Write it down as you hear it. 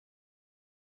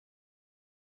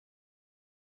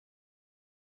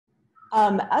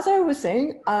As I was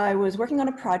saying, I was working on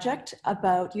a project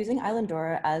about using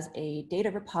Islandora as a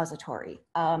data repository.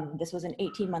 This was an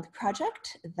 18-month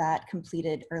project that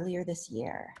completed earlier this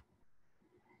year.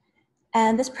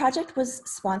 And this project was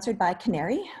sponsored by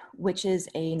Canary, which is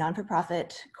a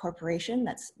non-for-profit corporation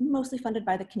that's mostly funded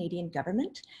by the Canadian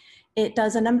government. It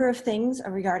does a number of things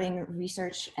regarding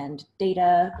research and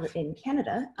data in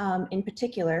Canada. In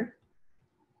particular,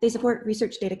 they support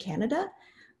Research Data Canada,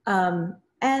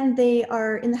 and they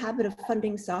are in the habit of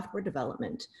funding software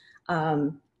development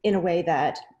in a way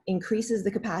that increases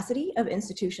the capacity of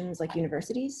institutions like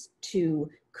universities to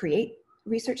create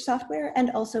research software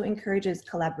and also encourages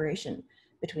collaboration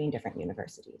between different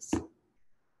universities.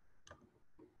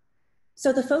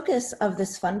 So the focus of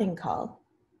this funding call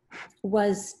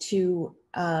was to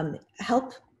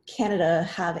help Canada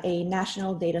have a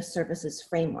national data services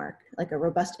framework, like a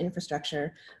robust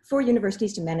infrastructure for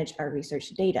universities to manage our research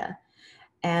data.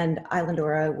 And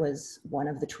Islandora was one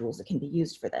of the tools that can be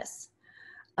used for this.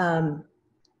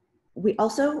 We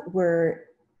also were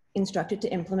instructed to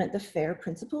implement the FAIR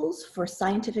principles for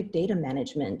scientific data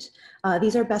management.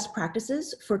 These are best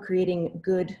practices for creating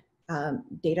good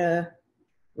data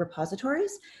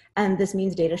repositories, and this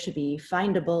means data should be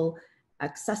findable,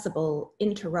 accessible,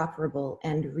 interoperable,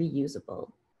 and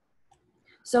reusable.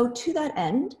 So to that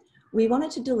end, we wanted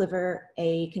to deliver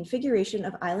a configuration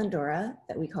of Islandora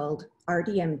that we called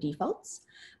RDM defaults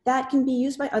that can be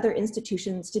used by other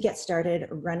institutions to get started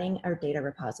running our data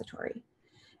repository.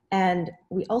 And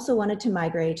we also wanted to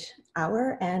migrate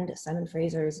our and Simon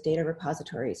Fraser's data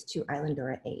repositories to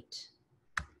Islandora 8.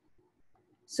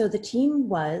 So the team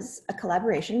was a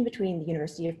collaboration between the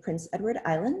University of Prince Edward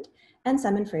Island and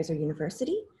Simon Fraser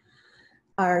University.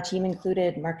 Our team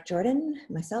included Mark Jordan,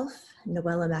 myself,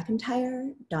 Noella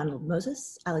McIntyre, Donald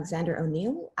Moses, Alexander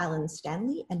O'Neill, Alan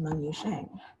Stanley, and Mengyu Shang.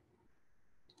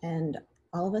 And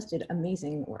all of us did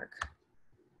amazing work.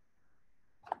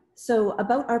 So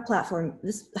about our platform,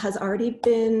 this has already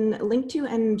been linked to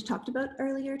and talked about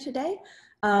earlier today.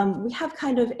 We have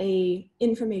kind of a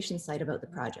information site about the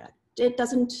project. It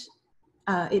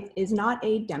is not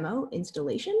a demo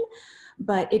installation,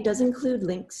 but it does include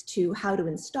links to how to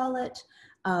install it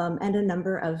and a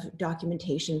number of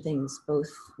documentation things, both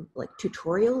like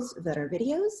tutorials that are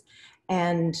videos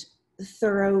and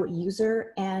thorough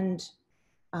user and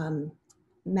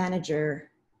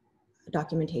manager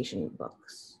documentation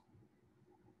books.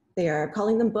 They are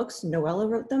calling them books. Noella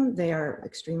wrote them. They are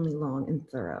extremely long and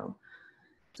thorough,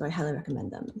 so I highly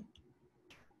recommend them.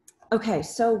 Okay,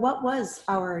 so what was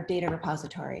our data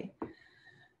repository?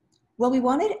 Well, we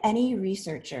wanted any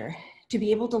researcher to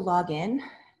be able to log in,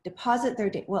 deposit their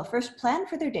data, well, first plan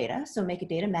for their data, so make a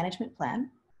data management plan,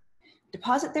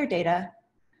 deposit their data,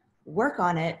 work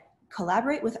on it,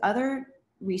 collaborate with other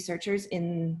researchers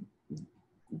in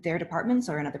their departments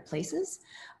or in other places,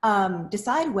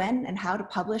 decide when and how to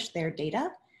publish their data,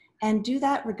 and do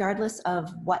that regardless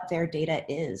of what their data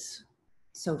is,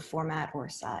 so format or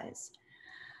size.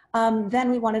 Then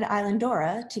we wanted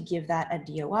Islandora to give that a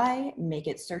DOI, make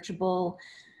it searchable,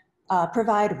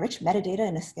 provide rich metadata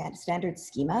in a standard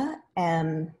schema,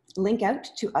 and link out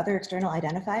to other external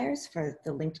identifiers for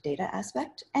the linked data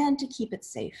aspect, and to keep it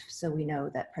safe so we know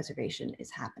that preservation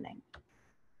is happening.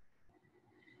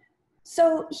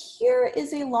 So here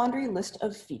is a laundry list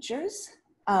of features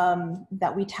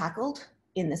that we tackled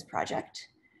in this project,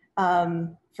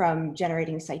 from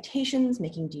generating citations,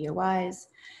 making DOIs,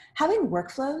 having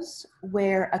workflows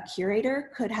where a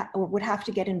curator would have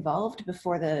to get involved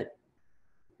before the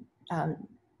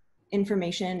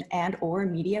information and or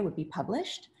media would be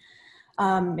published,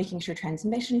 making sure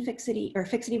transmission fixity or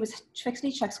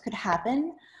fixity checks could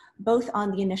happen both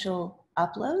on the initial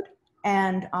upload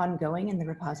and ongoing in the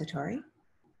repository.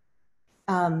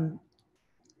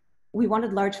 We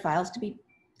wanted large files to be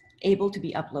able to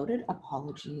be uploaded.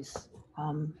 Apologies,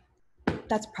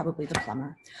 that's probably the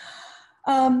plumber.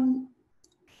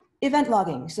 Event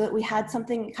logging, so that we had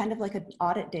something kind of like an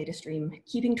audit data stream,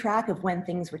 keeping track of when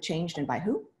things were changed and by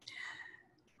who.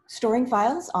 Storing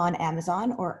files on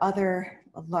Amazon or other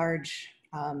large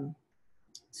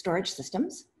storage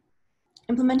systems.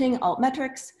 Implementing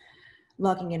altmetrics,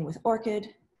 logging in with ORCID,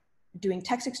 doing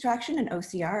text extraction and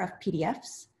OCR of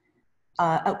PDFs,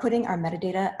 outputting our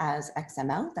metadata as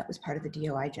XML, that was part of the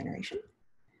DOI generation.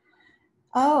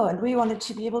 Oh, and we wanted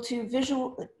to be able to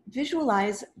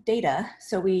visualize data,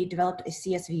 so we developed a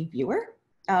CSV viewer.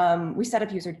 We set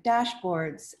up user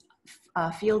dashboards,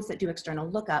 fields that do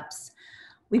external lookups.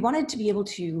 We wanted to be able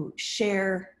to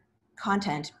share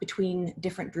content between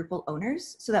different Drupal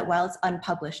owners so that while it's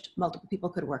unpublished, multiple people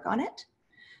could work on it,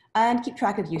 and keep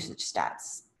track of usage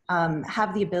stats.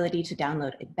 have the ability to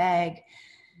download a bag,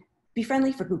 be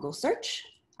friendly for Google search,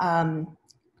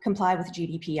 comply with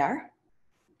GDPR,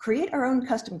 create our own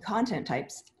custom content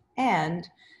types, and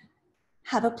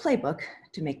have a playbook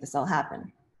to make this all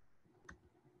happen.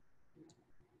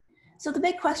 So the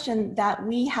big question that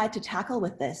we had to tackle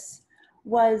with this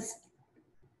was,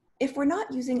 if we're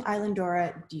not using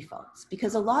Islandora defaults,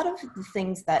 because a lot of the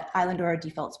things that Islandora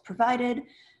defaults provided,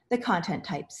 the content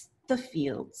types, the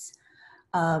fields,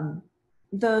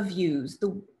 the views,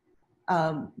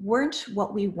 weren't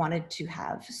what we wanted to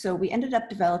have. So we ended up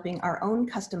developing our own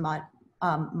custom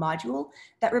module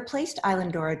that replaced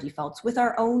Islandora defaults with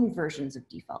our own versions of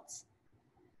defaults.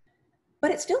 But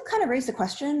it still kind of raised the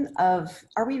question of,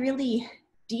 are we really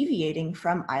deviating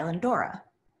from Islandora?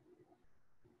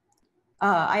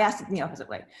 I asked it in the opposite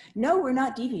way. No, we're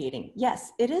not deviating.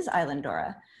 Yes, it is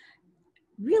Islandora.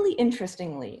 Really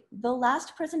interestingly, the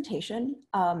last presentation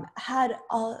had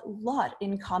a lot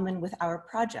in common with our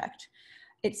project.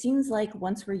 It seems like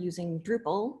once we're using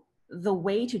Drupal, the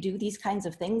way to do these kinds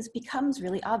of things becomes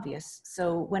really obvious.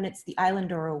 So when it's the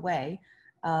Islandora way,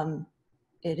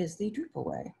 it is the Drupal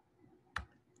way.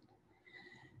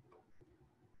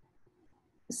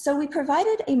 So we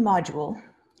provided a module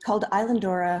called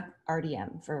Islandora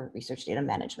RDM for Research Data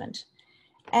Management.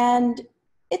 And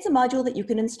it's a module that you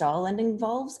can install and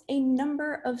involves a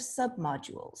number of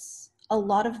submodules, a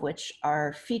lot of which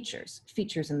are features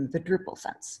in the Drupal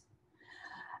sense.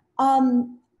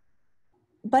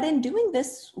 But in doing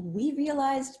this, we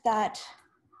realized that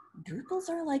Drupals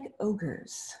are like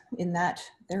ogres, in that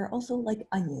they're also like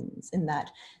onions, in that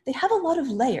they have a lot of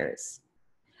layers.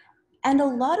 And a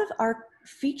lot of our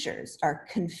features are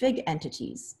config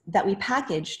entities that we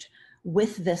packaged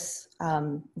with this,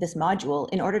 this module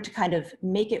in order to kind of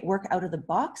make it work out of the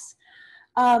box.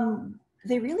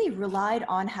 They really relied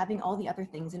on having all the other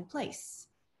things in place.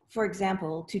 For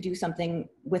example, to do something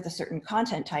with a certain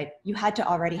content type, you had to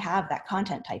already have that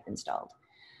content type installed.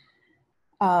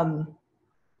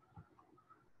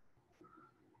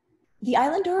 The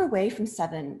Islandora way from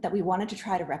 7 that we wanted to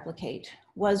try to replicate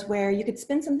was where you could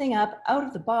spin something up out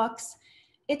of the box,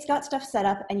 it's got stuff set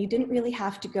up, and you didn't really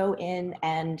have to go in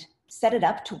and set it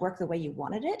up to work the way you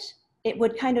wanted it. It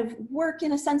would kind of work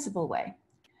in a sensible way.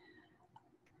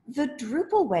 The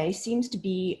Drupal way seems to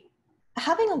be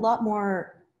having a lot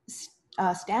more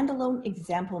standalone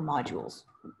example modules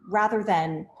rather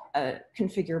than a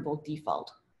configurable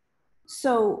default.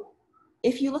 So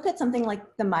if you look at something like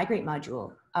the migrate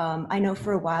module, I know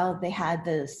for a while they had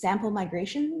the sample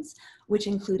migrations, which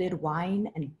included wine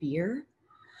and beer.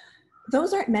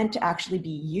 Those aren't meant to actually be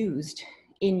used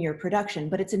in your production,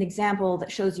 but it's an example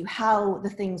that shows you how the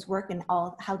things work and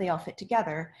how they all fit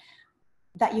together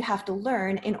that you have to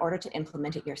learn in order to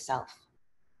implement it yourself.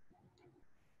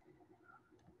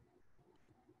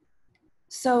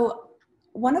 So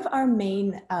one of our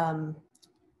main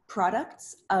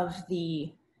products of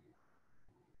the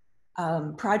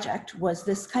project was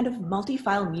this kind of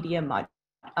multi-file media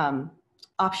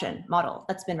option model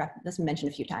that's been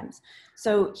mentioned a few times.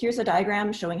 So here's a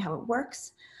diagram showing how it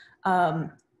works. The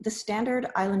standard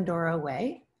Islandora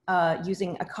way,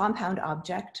 using a compound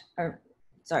object, or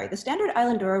sorry, the standard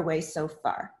Islandora way so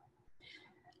far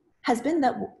has been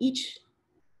that each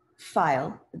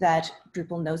file that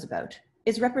Drupal knows about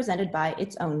is represented by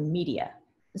its own media.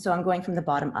 So I'm going from the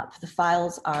bottom up. The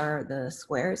files are the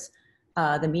squares,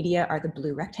 the media are the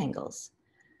blue rectangles.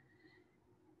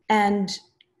 And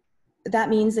that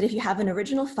means that if you have an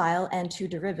original file and 2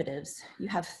 derivatives, you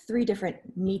have 3 different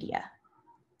media.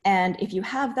 And if you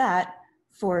have that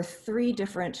for 3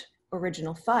 different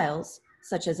original files,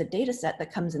 such as a data set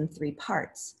that comes in 3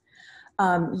 parts,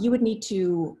 you would need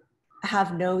to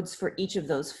have nodes for each of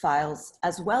those files,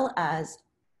 as well as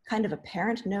kind of a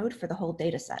parent node for the whole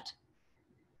data set.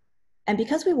 And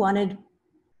because we wanted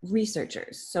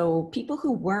researchers, so people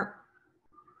who weren't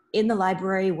in the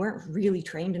library, weren't really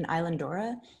trained in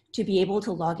Islandora, to be able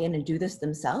to log in and do this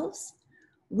themselves,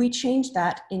 we changed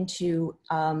that into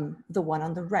the one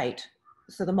on the right,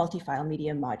 so the multi-file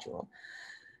media module,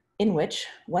 in which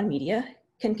one media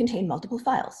can contain multiple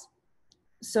files.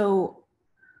 So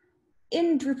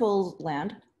in Drupal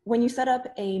land, when you set up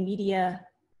a media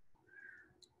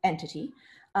entity,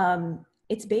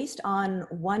 it's based on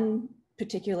one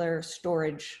particular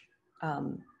storage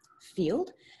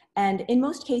field. And in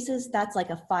most cases, that's like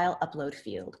a file upload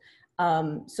field.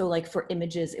 So like for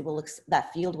images,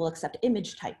 that field will accept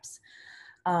image types.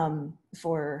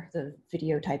 For the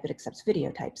video type, it accepts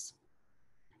video types.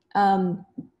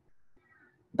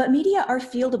 But media are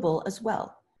fieldable as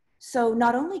well. So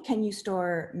not only can you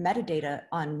store metadata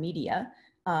on media,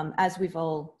 As we've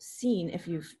all seen, if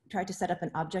you've tried to set up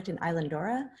an object in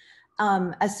Islandora,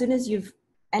 as soon as you've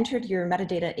entered your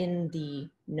metadata in the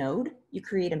node, you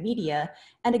create a media.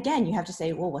 And again, you have to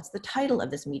say, well, what's the title of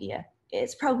this media?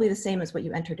 It's probably the same as what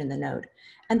you entered in the node.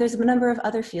 And there's a number of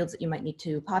other fields that you might need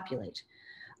to populate.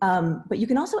 But you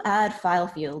can also add file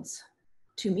fields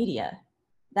to media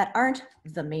that aren't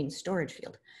the main storage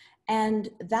field. And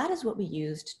that is what we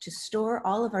used to store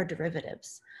all of our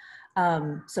derivatives.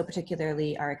 So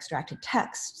particularly our extracted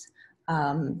texts,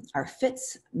 our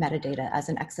fits metadata as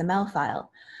an XML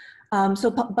file.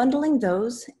 So bundling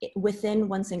those within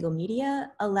one single media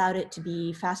allowed it to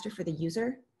be faster for the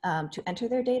user to enter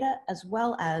their data, as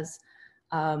well as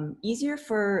easier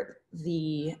for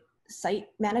the site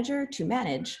manager to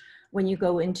manage when you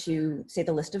go into, say,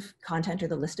 the list of content or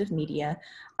the list of media.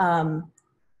 On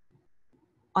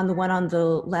the one on the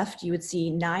left, you would see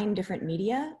 9 different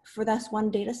media for this one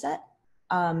data set.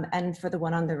 And for the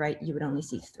one on the right, you would only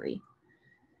see 3.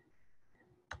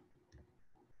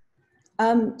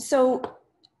 So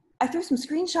I threw some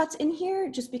screenshots in here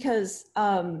just because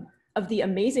of the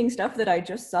amazing stuff that I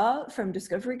just saw from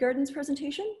Discovery Garden's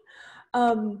presentation.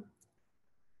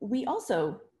 We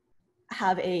also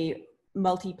have a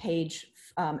multi-page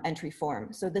entry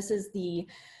form. So this is the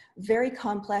very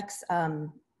complex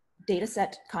data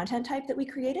set content type that we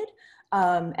created.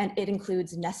 And it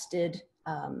includes nested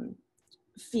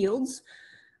fields.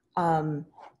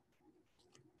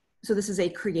 So this is a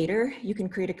creator. You can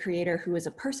create a creator who is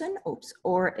a person,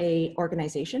 or a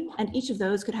organization. And each of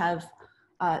those could have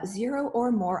 0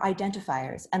 or more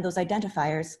identifiers. And those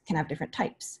identifiers can have different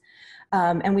types.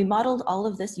 And we modeled all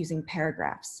of this using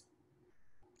paragraphs.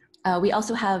 We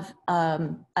also have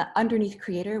underneath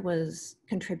creator was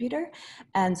contributor.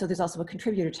 And so there's also a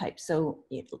contributor type. So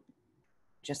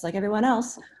just like everyone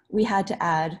else, we had to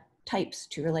add types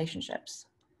to relationships.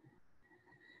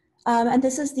 And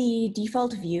this is the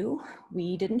default view.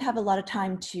 We didn't have a lot of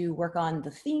time to work on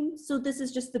the theme, so this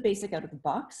is just the basic out of the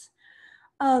box.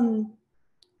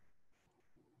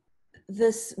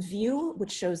 This view,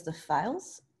 which shows the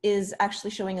files, is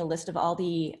actually showing a list of all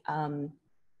the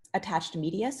attached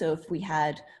media. So if we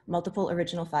had multiple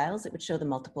original files, it would show the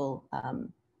multiple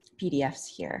PDFs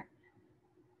here.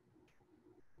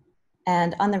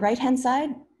 And on the right-hand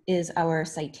side is our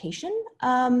citation.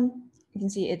 You can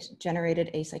see it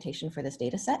generated a citation for this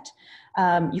data set.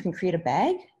 You can create a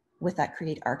bag with that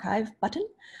Create Archive button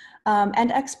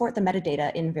and export the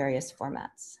metadata in various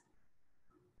formats.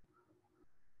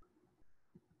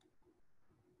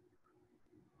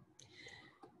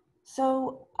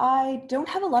 So I don't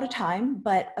have a lot of time,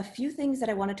 but a few things that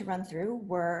I wanted to run through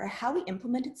were how we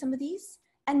implemented some of these,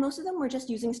 and most of them were just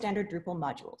using standard Drupal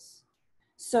modules.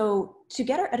 So to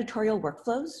get our editorial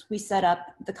workflows, we set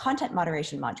up the content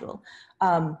moderation module.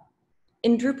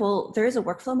 In Drupal, there is a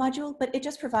workflow module, but it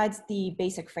just provides the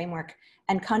basic framework,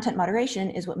 and content moderation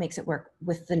is what makes it work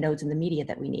with the nodes and the media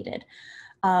that we needed.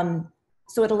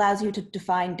 So it allows you to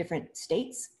define different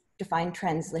states, define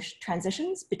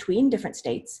transitions between different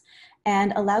states,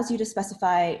 and allows you to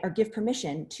specify or give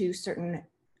permission to certain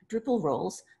Drupal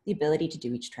roles the ability to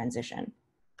do each transition.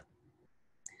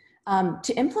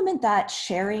 To implement that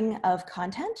sharing of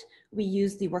content, we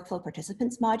use the workflow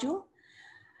participants module.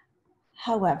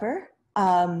 However,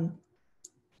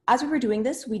 as we were doing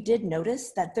this, we did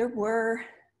notice that there were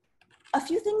a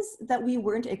few things that we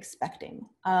weren't expecting,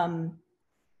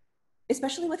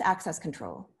 especially with access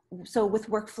control. So with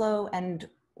workflow and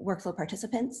workflow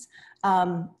participants,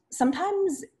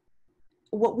 sometimes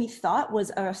what we thought was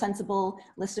a sensible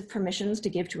list of permissions to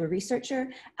give to a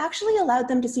researcher actually allowed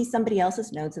them to see somebody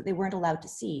else's nodes that they weren't allowed to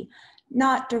see,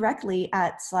 not directly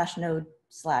at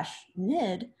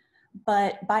 /node/nid,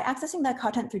 but by accessing that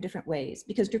content through different ways,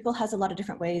 because Drupal has a lot of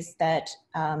different ways that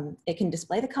it can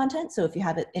display the content. So if you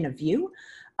have it in a view,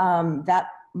 that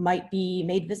might be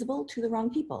made visible to the wrong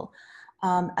people.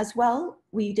 As well,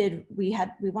 we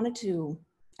wanted to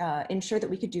ensure that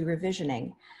we could do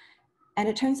revisioning. And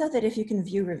it turns out that if you can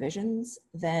view revisions,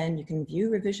 then you can view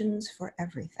revisions for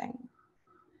everything.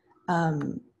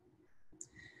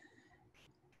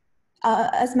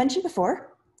 As mentioned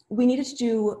before, we needed to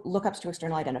do lookups to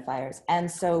external identifiers.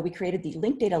 And so we created the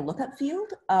linked data lookup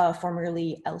field,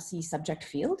 formerly LC subject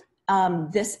field.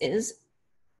 This is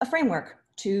a framework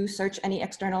to search any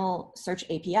external search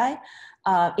API.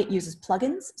 It uses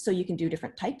plugins, so you can do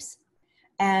different types.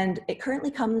 And it currently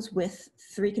comes with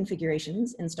 3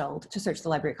 configurations installed to search the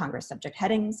Library of Congress subject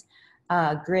headings,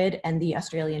 grid, and the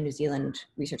Australia and New Zealand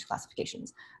research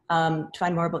classifications. To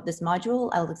find more about this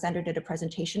module, Alexander did a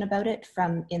presentation about it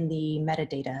in the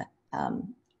metadata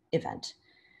event.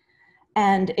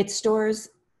 And it stores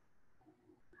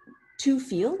two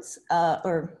fields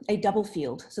or a double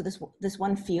field. So this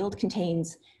one field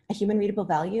contains a human readable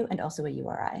value and also a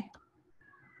URI.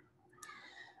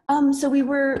 So we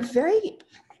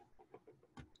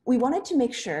wanted to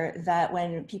make sure that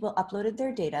when people uploaded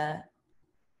their data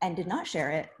and did not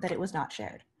share it, that it was not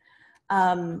shared.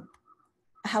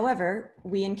 However,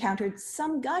 we encountered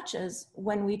some gotchas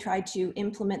when we tried to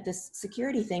implement this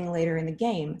security thing later in the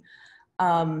game.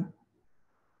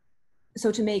 So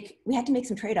we had to make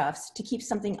some trade-offs to keep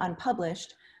something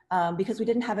unpublished because we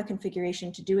didn't have a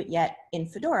configuration to do it yet in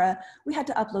Fedora. We had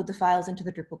to upload the files into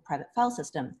the Drupal private file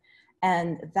system.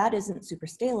 And that isn't super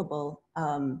scalable,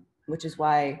 which is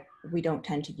why we don't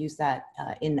tend to use that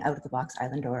in out-of-the-box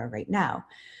Islandora right now.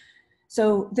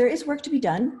 So there is work to be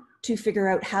done to figure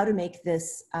out how to make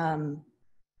this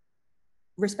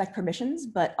respect permissions,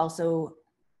 but also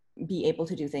be able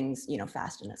to do things,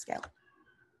 fast and at scale.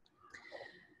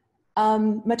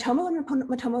 Matomo and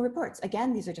Matomo reports.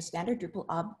 Again, these are just standard Drupal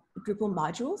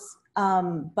modules,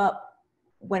 but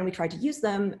when we tried to use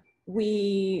them,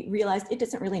 we realized it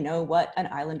doesn't really know what an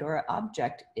Islandora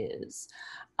object is.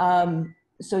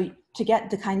 So to get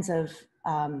the kinds of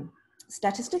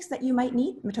statistics that you might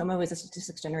need, Matomo is a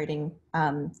statistics generating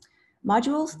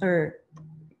modules or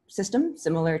system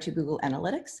similar to Google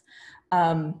Analytics.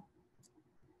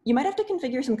 You might have to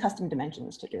configure some custom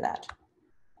dimensions to do that.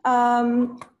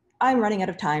 I'm running out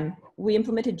of time. We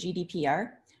implemented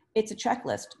GDPR. It's a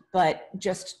checklist, but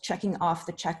just checking off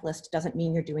the checklist doesn't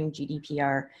mean you're doing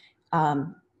GDPR.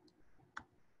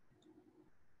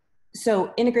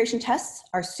 So integration tests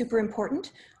are super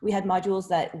important. We had modules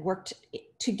that worked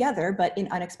together, but in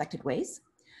unexpected ways.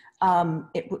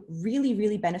 It really,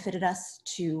 really benefited us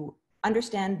to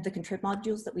understand the contrib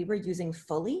modules that we were using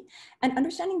fully and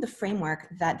understanding the framework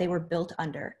that they were built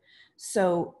under.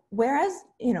 So whereas,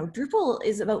 Drupal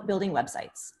is about building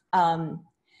websites,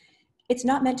 it's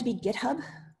not meant to be GitHub,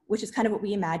 which is kind of what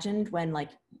we imagined when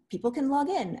people can log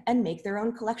in and make their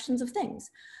own collections of things.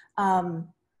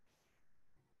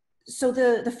 So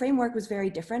the framework was very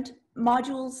different.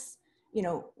 Modules,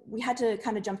 we had to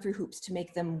kind of jump through hoops to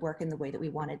make them work in the way that we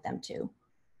wanted them to.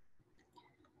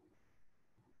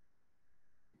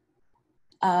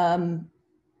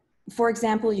 For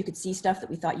example, you could see stuff that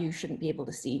we thought you shouldn't be able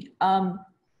to see.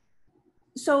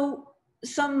 So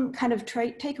some kind of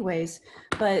takeaways,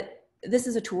 but this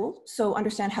is a tool, so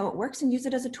understand how it works and use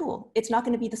it as a tool. It's not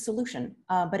going to be the solution,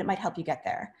 but it might help you get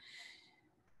there.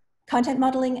 Content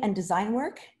modeling and design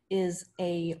work is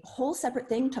a whole separate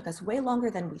thing, took us way longer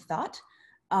than we thought.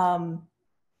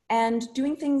 And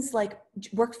doing things like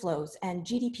workflows and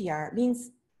GDPR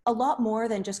means a lot more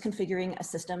than just configuring a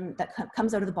system that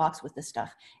comes out of the box with this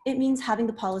stuff. It means having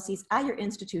the policies at your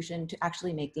institution to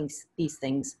actually make these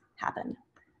things happen.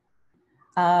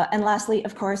 And lastly,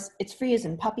 of course, it's free as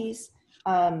in puppies.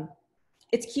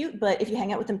 It's cute, but if you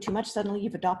hang out with them too much, suddenly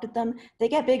you've adopted them. They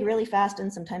get big really fast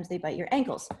and sometimes they bite your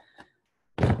ankles.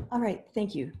 All right,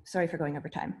 thank you. Sorry for going over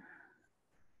time.